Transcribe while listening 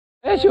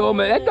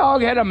That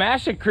dog had a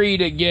massacre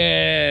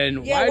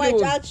again. Yeah,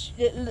 watch out.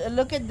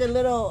 Look at the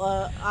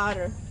little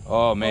otter.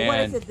 Oh, man. What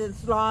is it, the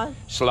sloth?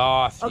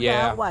 Sloth, okay,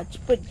 yeah. I'll watch.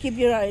 But keep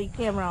your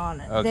camera on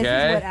it. Okay. This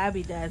is what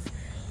Abby does.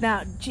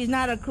 Now, she's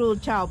not a cruel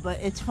child, but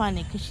it's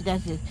funny because she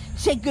does this.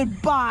 Say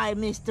goodbye,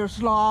 Mr.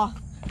 Sloth.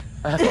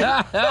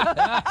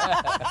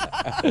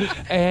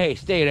 Hey,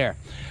 stay there.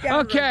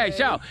 Okay,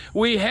 so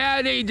we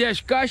had a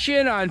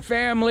discussion on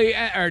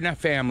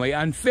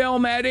on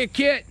film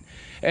etiquette,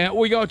 and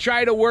we're gonna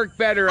try to work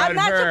better on her. I'm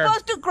not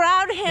supposed to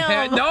ground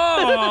him.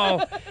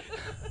 No.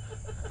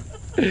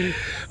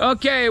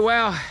 Okay,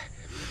 well,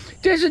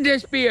 this will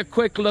just be a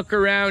quick look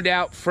around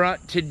out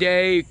front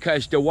today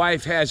because the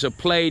wife has a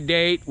play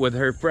date with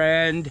her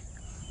friend.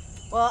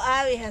 Well,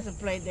 Abby has a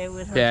play date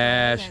with her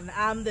friend, and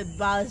I'm the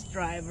bus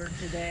driver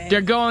today.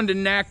 They're going to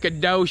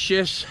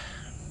Nacogdoches.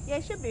 Yeah,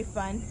 it should be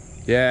fun.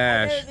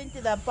 Yes. I've never been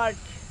to that park.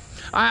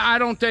 I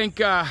don't think,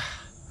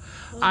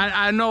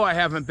 I know I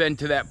haven't been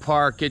to that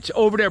park. It's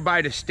over there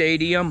by the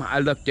stadium. I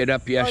looked it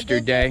up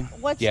yesterday.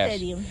 What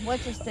stadium?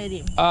 What's the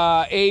stadium?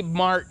 Abe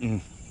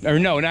Martin. Or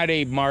no, not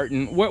Abe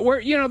Martin. Where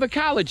you know, the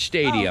college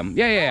stadium.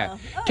 Yeah.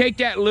 Oh. Take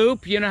that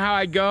loop. You know how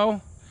I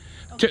go?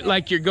 Okay.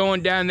 Like you're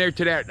going down there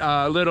to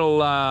that little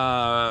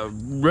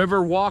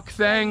river walk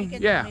thing.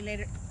 Yeah. Tell me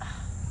later.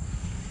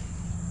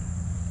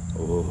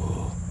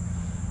 Oh,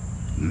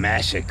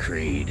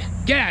 massacred.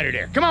 Get out of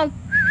there. Come on.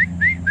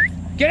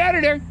 Get out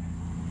of there.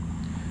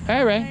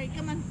 All right. Hey,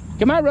 come on.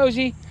 Come on,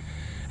 Rosie.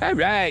 All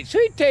right,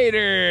 sweet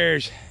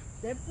taters.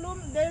 They're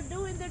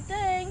doing their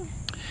thing.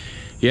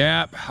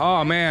 Yep.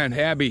 Oh, man,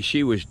 Abby,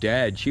 she was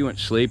dead. She went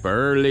to sleep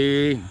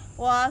early.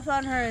 Well, I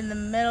found her in the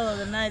middle of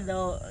the night,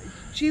 though.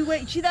 She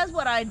does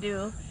what I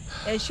do,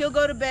 and she'll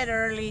go to bed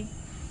early,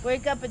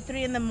 wake up at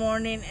 3 in the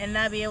morning, and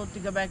not be able to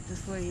go back to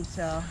sleep.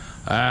 So.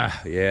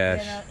 Yes. You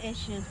know,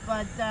 issues,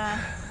 but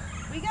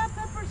we got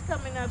peppers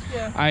coming up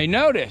here. I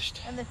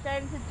noticed. And they're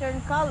starting to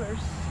turn colors.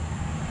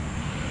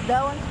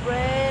 That one's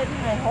red.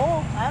 I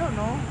hope. I don't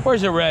know.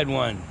 Where's the red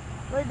one?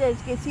 Right there. You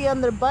can see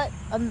on their butt.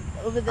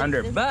 Over there.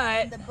 Under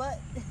butt? The butt.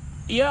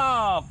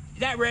 Yo,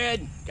 that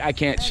red? I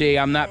can't see.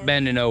 I'm not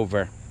bending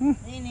over. Me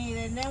neither.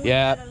 And then we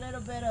got a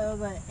little bit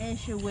of an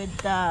issue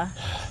with, I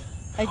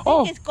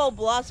think it's called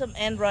blossom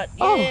and rut.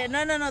 Yeah,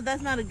 no,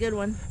 that's not a good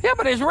one. Yeah,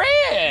 but it's red.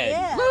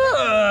 Yeah.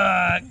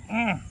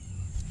 Look.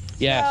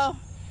 Yes. So,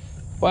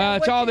 well,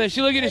 it's all this.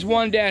 Look at this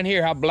one down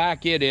here, how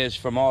black it is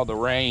from all the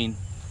rain.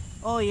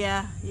 Oh,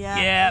 yeah.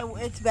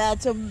 It's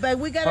bad. So, but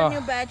we got a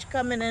new batch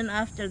coming in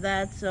after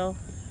that, so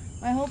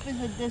my hope is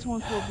that this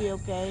one will be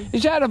okay.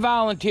 Is that a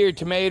volunteer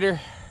tomato?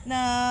 No,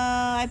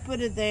 I put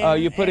it there. Oh,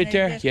 you put it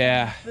there?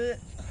 Yeah.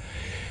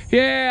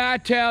 Yeah, I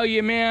tell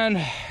you, man.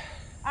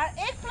 Are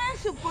eggplants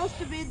supposed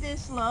to be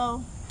this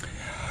low?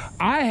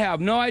 I have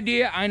no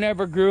idea. I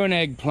never grew an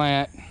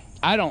eggplant.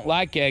 I don't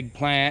like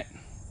eggplant.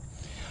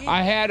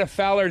 I had a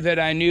feller that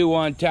I knew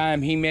one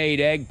time. He made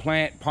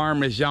eggplant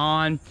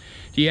parmesan.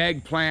 The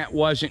eggplant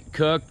wasn't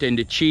cooked and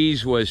the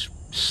cheese was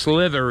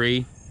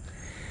slithery.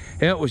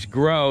 It was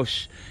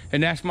gross.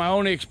 And that's my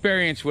only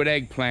experience with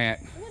eggplant.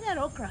 Look at that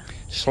okra.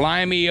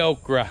 Slimy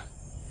okra.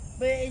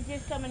 But it's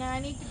just coming out. I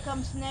need to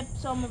come snip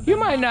some of them. You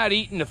might not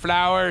eating the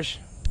flowers.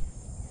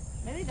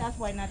 Maybe that's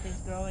why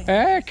nothing's growing.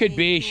 It could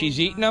be. She's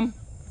eating them.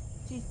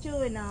 She's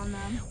chewing on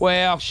them.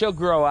 Well, she'll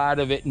grow out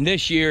of it. And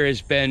this year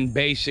has been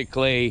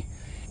basically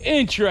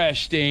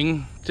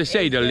interesting, to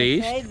say the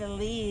least. To say the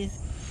least.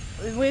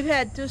 We've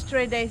had 2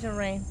 straight days of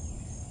rain.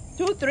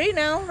 2, 3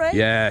 now, right?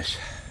 Yes.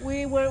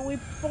 We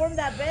formed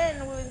that bed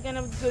and we were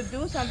gonna go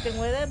do something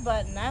with it,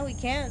 but now we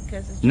can't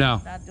because it's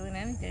not doing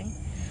anything.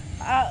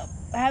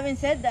 Having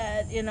said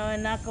that, you know,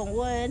 and knock on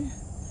wood,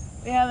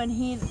 we haven't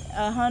hit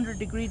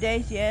 100-degree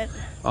days yet.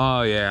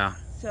 Oh yeah.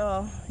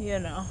 So you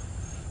know,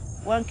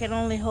 one can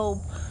only hope.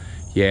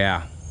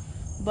 Yeah.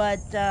 But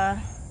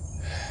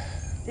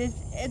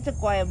it's a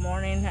quiet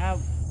morning. I'm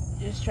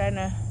just trying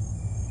to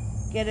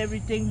get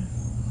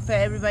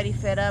everybody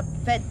fed up.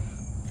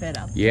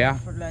 Yeah.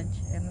 For lunch,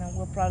 and then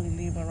we'll probably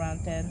leave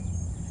around 10,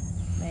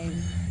 maybe.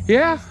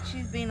 Yeah.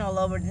 She's been all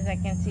over this. I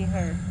can see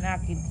her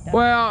knocking stuff.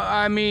 Well,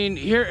 I mean,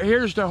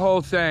 here's the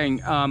whole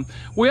thing.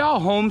 We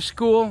all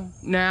homeschool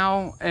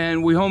now,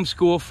 and we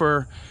homeschool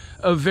for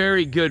a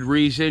very good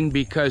reason,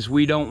 because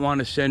we don't want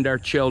to send our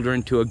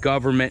children to a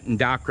government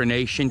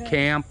indoctrination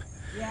camp.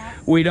 Yeah.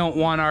 We don't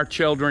want our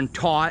children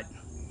taught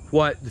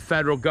what the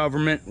federal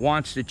government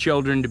wants the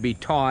children to be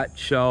taught.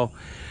 So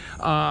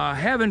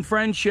having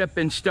friendship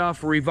and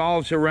stuff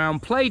revolves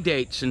around play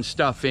dates and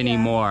stuff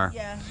anymore.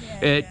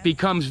 It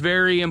becomes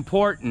very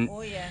important.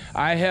 Oh, yeah.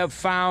 I have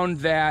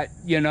found that,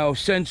 you know,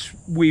 since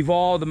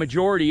the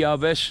majority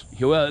of us,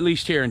 well, at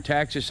least here in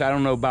Texas, I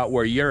don't know about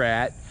where you're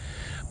at,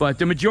 but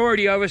the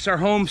majority of us are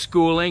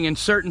homeschooling, and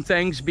certain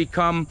things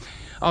become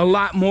a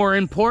lot more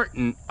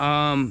important.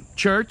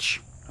 Church,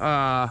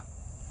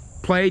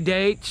 play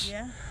dates,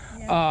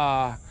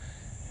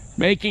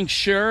 making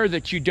sure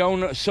that you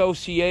don't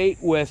associate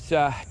with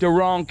the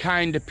wrong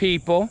kind of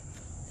people.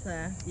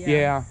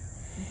 Yeah.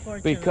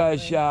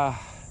 Because,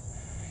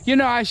 you You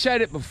know, I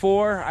said it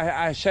before.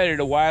 I said it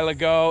a while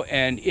ago,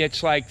 and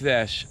it's like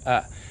this.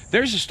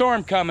 There's a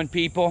storm coming,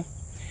 people.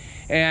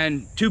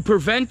 And to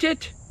prevent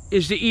it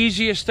is the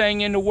easiest thing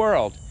in the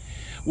world.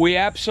 We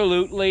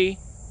absolutely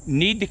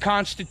need the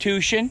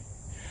Constitution.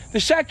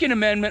 The Second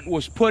Amendment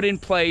was put in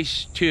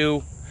place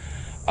to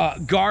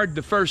guard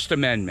the First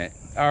Amendment,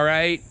 all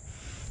right?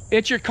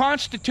 It's your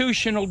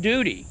constitutional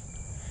duty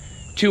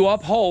to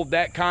uphold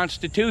that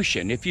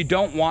Constitution. If you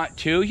don't want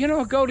to, you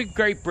know, go to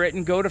Great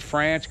Britain, go to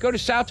France, go to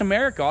South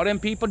America, all them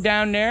people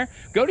down there,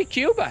 go to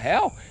Cuba,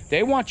 hell,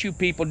 they want you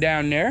people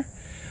down there.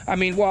 I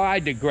mean, well, I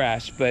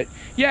digress, but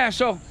yeah,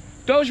 so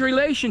those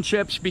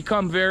relationships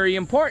become very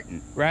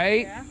important,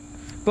 right? Yeah.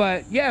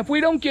 But yeah, if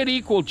we don't get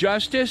equal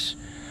justice,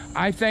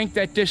 I think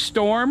that this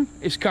storm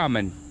is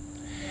coming.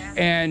 Yeah.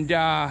 And,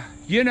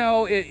 you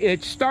know,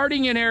 it's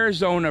starting in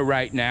Arizona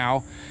right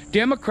now.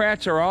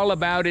 Democrats are all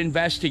about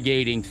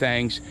investigating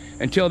things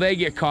until they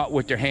get caught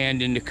with their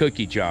hand in the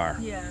cookie jar.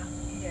 Yeah,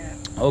 yeah.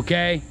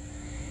 Okay?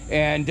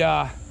 And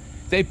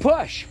they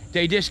push.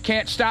 They just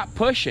can't stop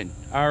pushing,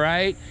 all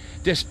right?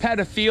 This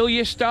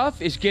pedophilia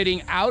stuff is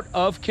getting out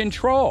of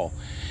control.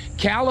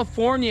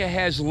 California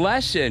has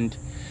lessened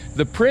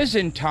the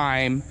prison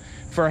time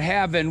for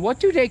having, what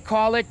do they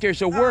call it?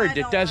 There's a word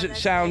that doesn't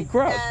sound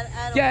gross.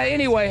 Yeah,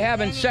 anyway,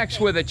 having sex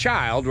with a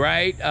child,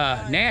 right?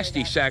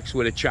 Nasty sex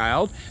with a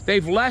child.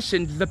 They've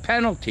lessened the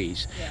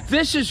penalties. Yeah.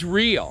 This is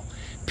real.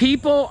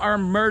 People are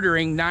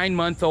murdering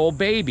 9-month-old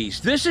babies.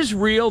 This is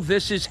real.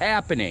 This is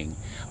happening.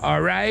 All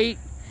right?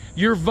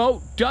 Your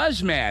vote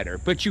does matter,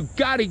 but you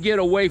got to get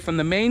away from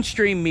the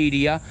mainstream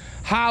media,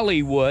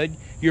 Hollywood,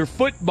 your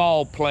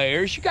football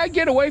players. You got to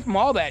get away from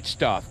all that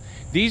stuff.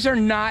 These are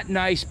not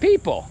nice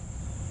people.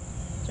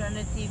 Turn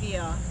the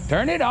TV off.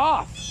 Turn it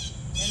off.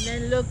 And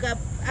then look up.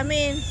 I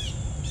mean.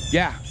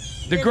 Yeah.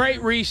 The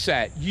Great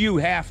Reset. You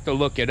have to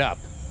look it up.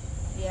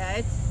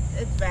 Yeah,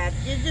 it's bad.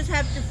 You just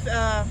have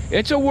to.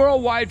 It's a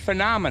worldwide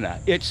phenomena.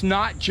 It's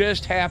not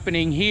just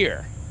happening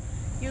here.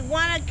 You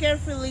want to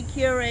carefully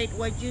curate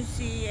what you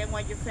see and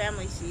what your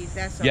family sees.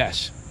 That's all.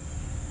 Yes.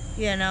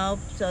 You know,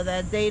 so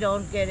that they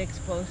don't get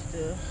exposed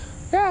to.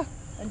 Yeah.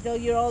 Until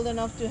you're old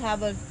enough to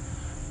have a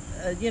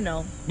you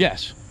know.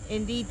 Yes.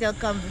 In detailed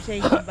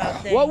conversation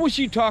about things. What was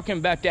you talking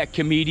about, that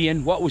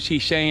comedian? What was he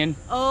saying?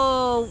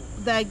 Oh,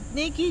 like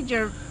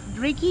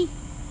Ricky?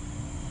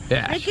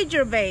 Yes. Ricky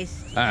Gervais.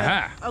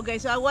 Uh-huh. Okay,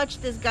 so I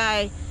watched this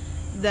guy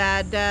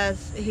that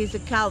he's a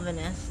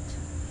Calvinist.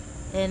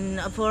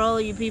 And for all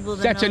you people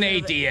that That's know an a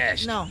little bit-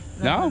 atheist. No.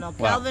 No?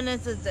 Well.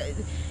 Calvinist is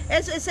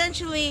it's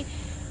essentially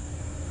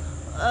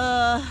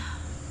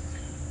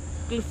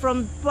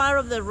from part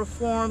of the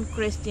Reformed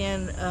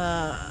Christian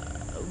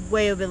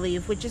way of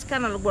belief, which is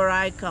kind of where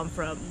I come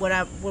from,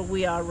 where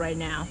we are right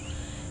now.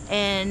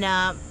 And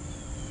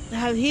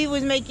how he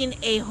was making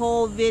a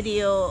whole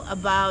video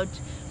about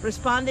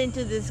responding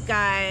to this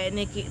guy,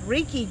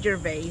 Ricky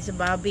Gervais,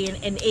 about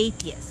being an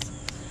atheist.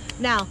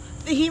 Now,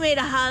 he made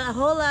a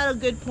whole lot of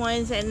good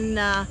points,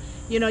 and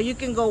you know, you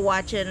can go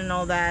watch it and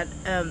all that.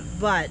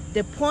 But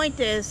the point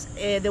is,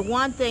 the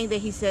one thing that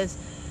he says,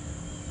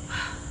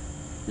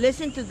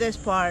 listen to this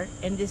part,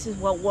 and this is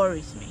what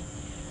worries me.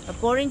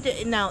 According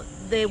to, now,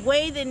 the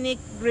way that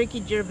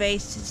Ricky Gervais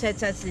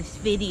sets us this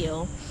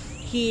video,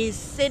 he's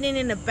sitting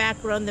in the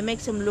background that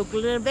makes him look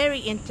very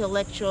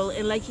intellectual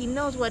and like he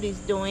knows what he's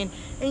doing.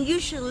 And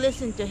you should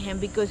listen to him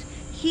because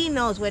he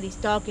knows what he's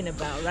talking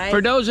about, right?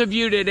 For those of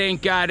you that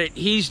ain't got it,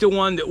 he's the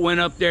one that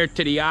went up there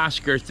to the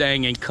Oscar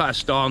thing and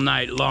cussed all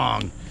night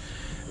long.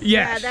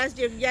 Yes.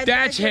 Yeah,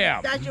 that's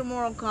him. That's your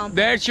moral compass.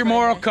 That's your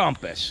moral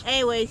compass.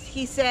 Anyways,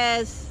 he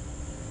says,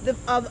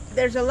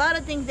 there's a lot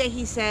of things that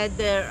he said.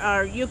 There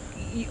are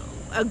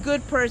a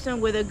good person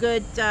with a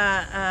good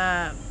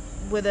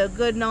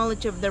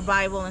knowledge of their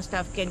Bible and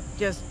stuff can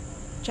just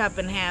chop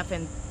in half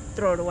and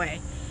throw it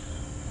away.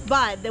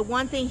 But the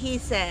one thing he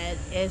said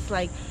is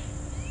like,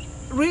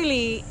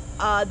 really,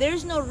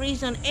 there's no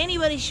reason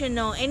anybody should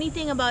know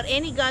anything about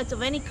any gods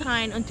of any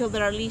kind until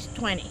they're at least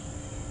 20.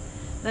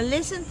 Now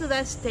listen to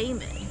that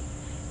statement.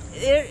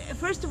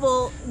 First of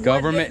all,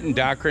 Government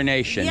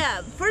indoctrination.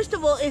 Yeah, first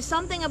of all, it's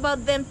something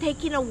about them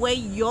taking away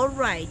your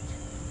right.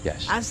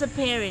 Yes. As a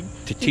parent,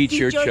 to teach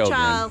your children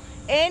child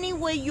any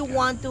way you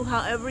want to,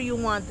 however you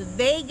want to.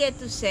 They get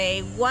to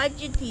say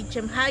what you teach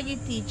them, how you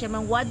teach them,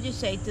 and what you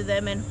say to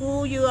them, and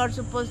who you are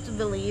supposed to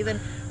believe, and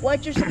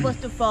what you're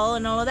supposed to follow,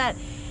 and all of that.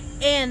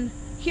 And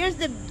here's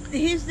the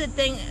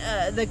thing,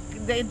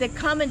 the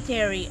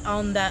commentary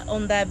on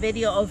that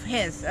video of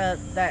his,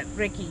 that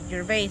Ricky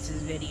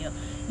Gervais's video.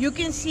 You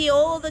can see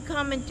all the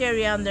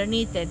commentary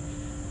underneath it.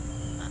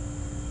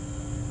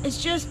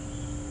 It's just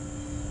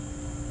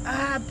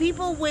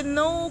people with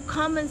no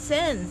common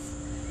sense.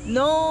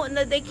 No,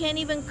 they can't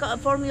even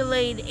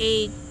formulate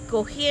a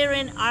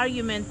coherent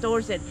argument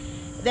towards it.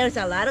 There's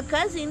a lot of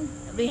cussing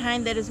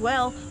behind that as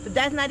well, but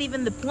that's not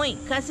even the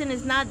point. Cussing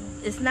is not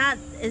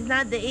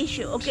the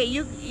issue. Okay,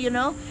 you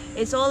know,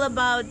 it's all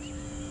about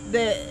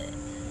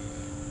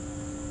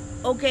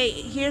okay,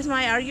 here's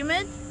my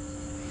argument.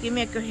 Give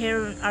me a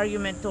coherent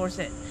argument towards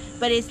it.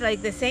 But it's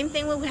like the same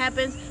thing what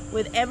happens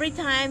with every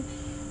time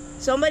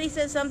somebody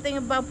says something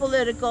about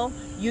political,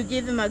 you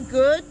give them a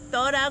good,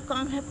 thought-out,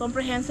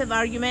 comprehensive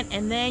argument,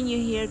 and then you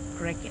hear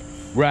crickets.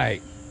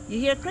 Right. You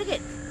hear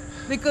crickets.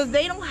 Because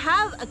they don't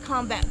have a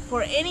comeback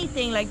for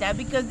anything like that,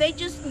 because they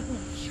just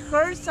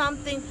heard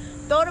something,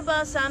 thought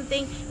about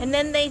something, and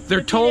then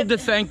they're told to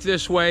think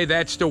this way.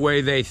 That's the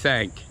way they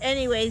think.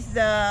 Anyways,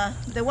 the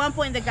one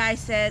point the guy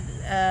said,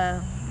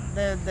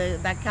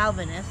 that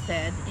Calvinist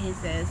said, he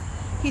says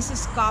he's a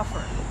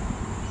scoffer.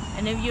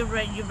 And if you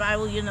read your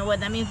Bible, you know what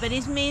that means. But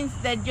it means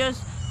that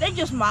they're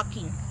just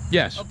mocking.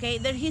 Yes. Okay,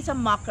 that he's a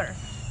mocker.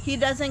 He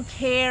doesn't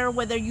care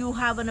whether you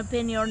have an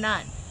opinion or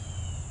not.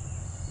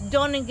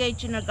 Don't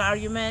engage in an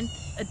argument,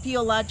 a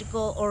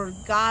theological or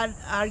God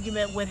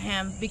argument with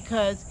him,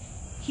 because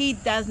he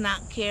does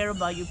not care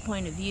about your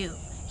point of view.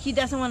 He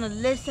doesn't want to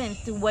listen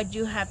to what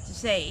you have to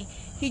say.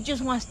 He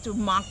just wants to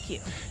mock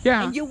you.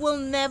 Yeah. And you will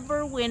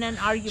never win an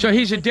argument. So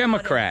he's a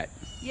Democrat.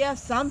 Yeah,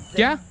 something.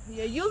 Yeah.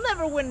 You'll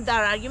never win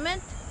that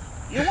argument.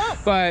 You won't.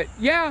 But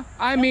yeah,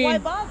 I mean, why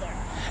bother?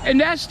 And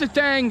that's the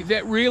thing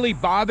that really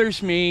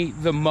bothers me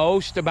the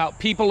most about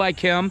people like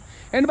him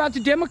and about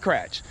the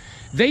Democrats.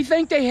 They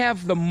think they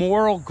have the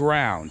moral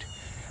ground.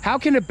 How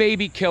can a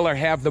baby killer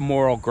have the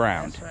moral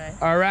ground? That's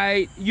right. All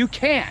right? You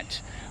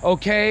can't.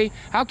 Okay?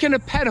 How can a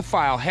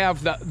pedophile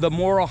have the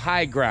moral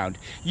high ground?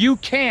 You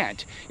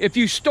can't. If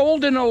you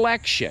stole an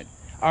election,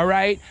 all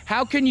right,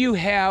 how can you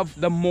have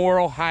the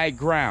moral high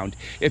ground?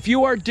 If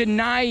you are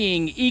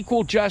denying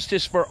equal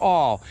justice for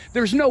all,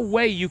 there's no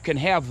way you can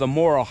have the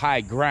moral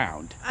high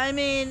ground. I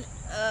mean,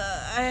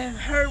 I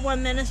heard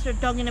one minister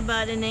talking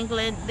about in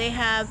England, they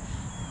have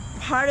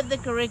part of the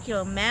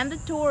curriculum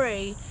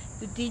mandatory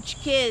to teach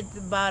kids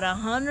about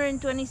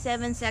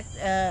 127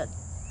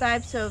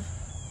 types of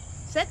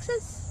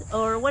sexes,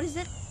 or what is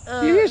it?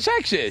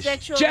 Sexes,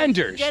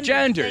 genders, yes.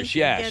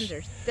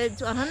 Genders.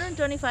 There's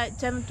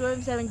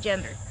 127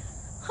 genders.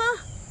 Huh?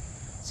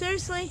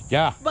 Seriously?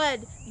 Yeah.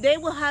 But they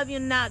will have you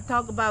not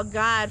talk about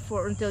God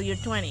until you're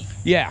 20.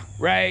 Yeah,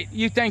 right.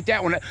 You think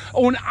that one.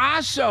 Oh, and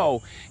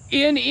also,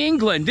 in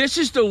England, this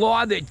is the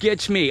law that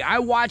gets me. I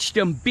watched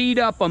them beat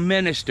up a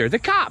minister. The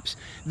cops,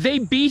 they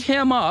beat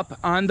him up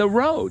on the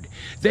road.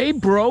 They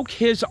broke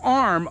his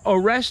arm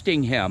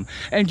arresting him.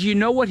 And do you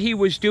know what he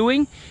was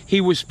doing?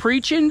 He was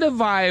preaching the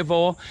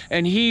Bible,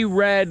 and he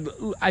read,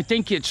 I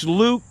think it's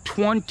Luke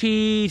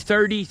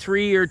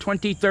 20:33 or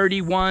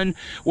 20:31,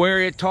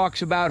 where it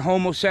talks about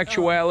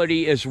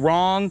homosexuality is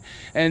wrong,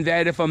 and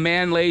that if a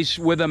man lays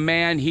with a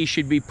man, he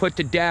should be put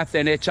to death,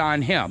 and it's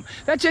on him.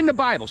 That's in the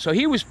Bible. So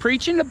he was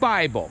preaching the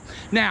Bible.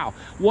 Now,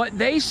 what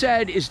they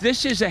said is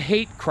this is a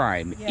hate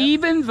crime. Yep.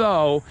 Even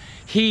though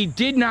he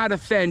did not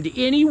offend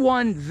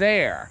anyone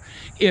there,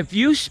 if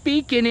you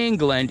speak in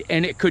England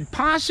and it could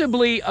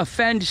possibly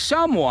offend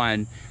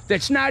someone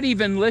that's not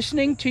even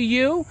listening to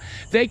you,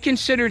 they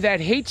consider that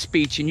hate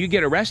speech and you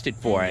get arrested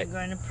for it. You're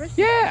going to prison.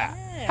 Yeah.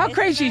 How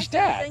crazy is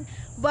that?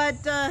 But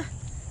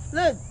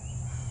look,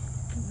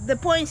 the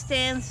point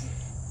stands.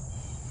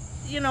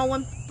 You know,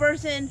 one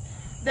person,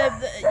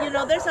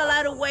 there's a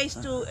lot of ways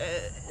to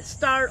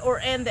start or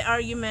end the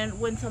argument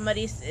when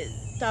somebody's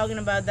talking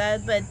about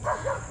that, but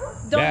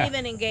don't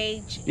even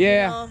engage.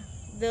 Yeah.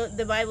 You know,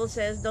 the Bible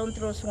says don't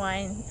throw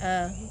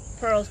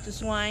pearls to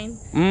swine.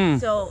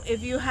 So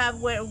if you have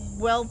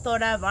well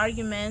thought out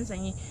arguments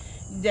and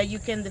that you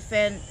can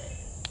defend,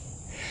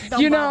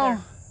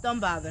 don't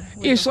bother.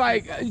 It's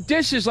like,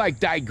 this is like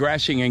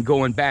digressing and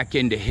going back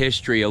into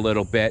history a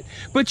little bit,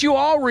 but you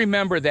all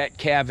remember that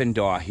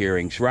Kavanaugh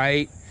hearings,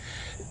 right?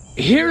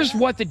 Here's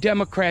what the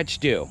Democrats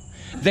do.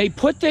 They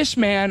put this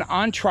man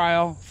on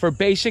trial for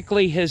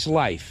basically his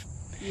life.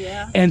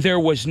 Yeah. And there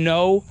was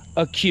no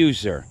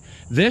accuser.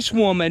 This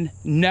woman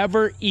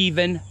never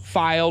even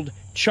filed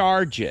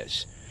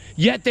charges.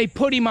 Yet they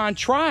put him on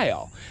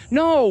trial.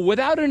 No,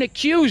 without an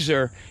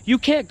accuser, you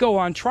can't go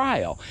on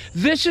trial.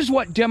 This is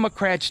what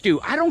Democrats do.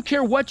 I don't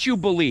care what you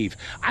believe.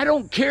 I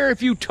don't care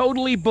if you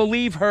totally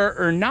believe her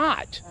or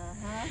not.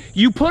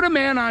 You put a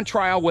man on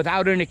trial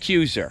without an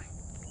accuser.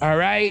 All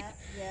right?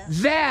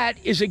 That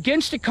is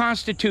against the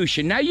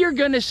Constitution. Now you're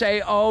going to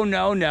say, oh,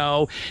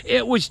 no,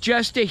 it was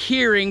just a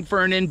hearing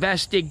for an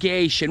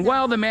investigation.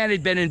 Well, the man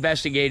had been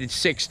investigated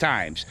 6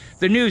 times.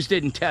 The news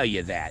didn't tell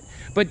you that.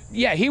 But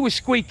yeah, he was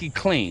squeaky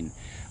clean.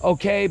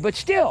 Okay, but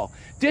still,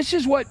 this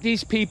is what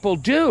these people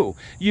do.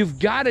 You've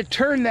got to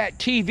turn that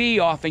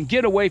TV off and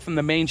get away from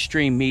the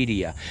mainstream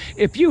media.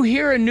 If you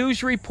hear a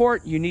news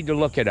report, you need to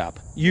look it up.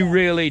 You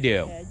really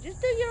do. Yeah,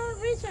 just do your own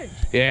research.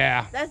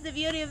 Yeah. That's the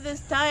beauty of this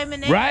time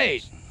and age.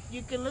 Right.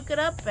 You can look it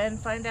up and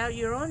find out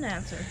your own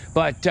answer.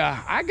 But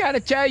I got to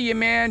tell you,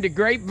 man, the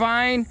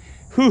grapevine,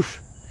 whew,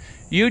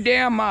 you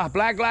damn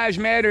Black Lives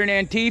Matter and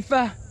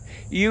Antifa,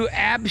 you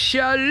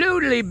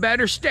absolutely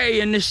better stay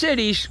in the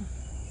cities.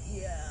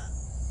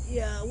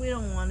 Yeah, we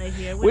don't want it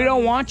here. We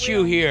don't want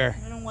you here.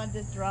 We don't want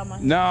this drama.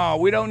 No,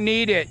 we don't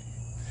need it.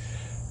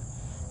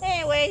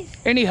 Anyways.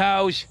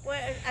 Anyhows.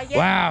 Well,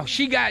 wow,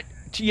 she got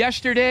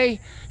yesterday,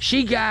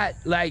 she got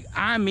like,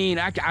 I mean,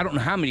 I don't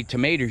know how many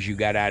tomatoes you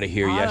got out of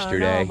here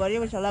yesterday. I don't know, but it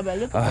was a lot. But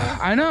look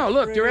at I know,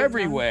 look, they're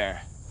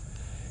everywhere.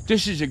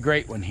 This is a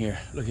great one here.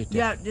 Look at that.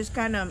 Yeah, just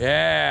kind of.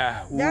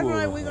 Yeah. That's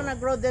why we're gonna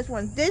grow this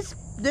one. This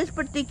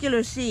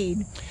particular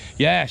seed.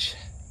 Yes.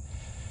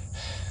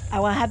 I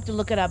will have to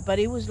look it up, but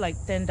it was like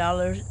 $10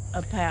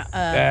 a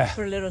pound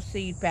for a little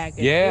seed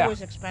package. Yeah. It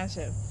was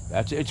expensive.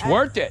 It's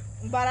worth it.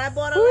 But I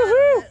bought a lot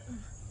of it.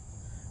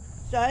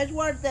 So it's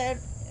worth it.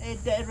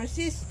 It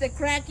resists the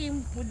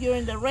cracking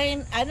during the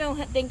rain. I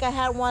don't think I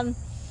had one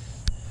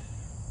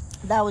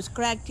that was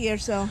cracked here,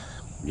 so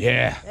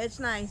yeah, it's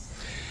nice.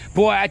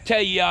 Boy, I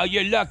tell you, y'all,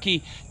 you're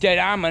lucky that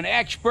I'm an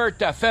expert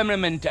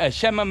cinematographer.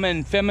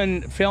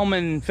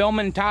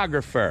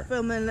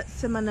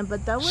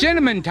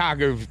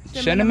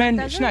 Cinnamon?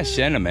 It's not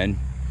cinnamon.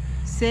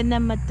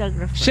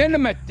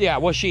 Cinematographer. Yeah,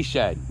 what she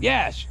said.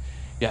 Yes.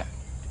 Yeah.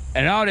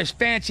 And all this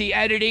fancy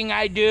editing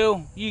I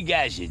do, you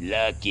guys are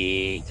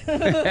lucky.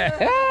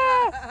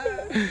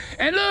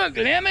 And look,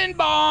 lemon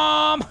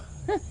balm.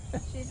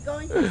 She's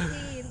going to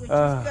seed, which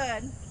is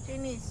good. She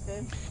needs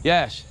to.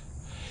 Yes.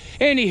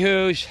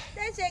 Anywho's.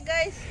 That's it,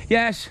 guys.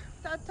 Yes.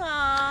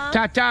 Ta-ta.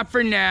 Ta-ta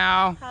for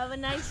now. Have a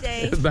nice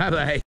day.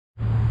 Bye-bye.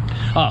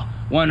 Oh,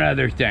 one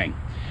other thing.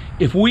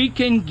 If we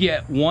can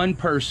get one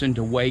person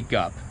to wake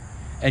up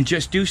and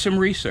just do some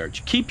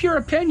research, keep your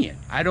opinion.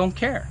 I don't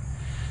care.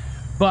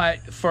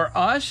 But for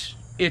us,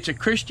 it's a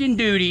Christian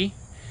duty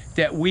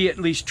that we at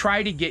least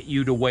try to get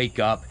you to wake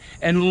up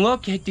and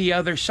look at the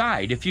other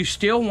side. If you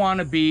still want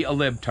to be a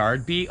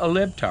libtard, be a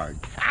libtard.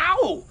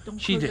 Ow!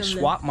 She just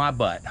swapped my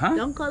butt, huh?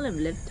 Don't call him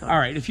libtard. All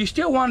right, if you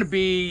still want to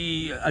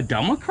be a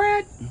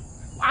Democrat,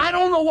 I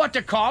don't know what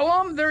to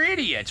call them. They're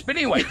idiots. But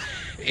anyway,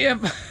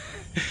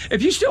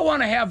 if you still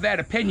want to have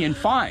that opinion,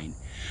 fine.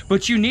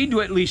 But you need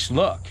to at least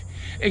look.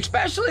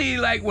 Especially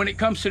like when it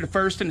comes to the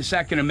First and the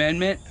Second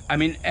Amendment. I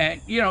mean,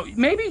 you know,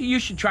 maybe you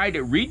should try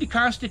to read the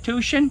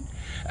Constitution.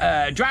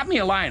 Drop me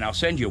a line, I'll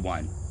send you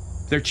one.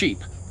 They're cheap.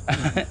 All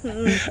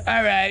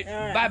right.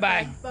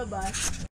 Bye-bye. Bye-bye.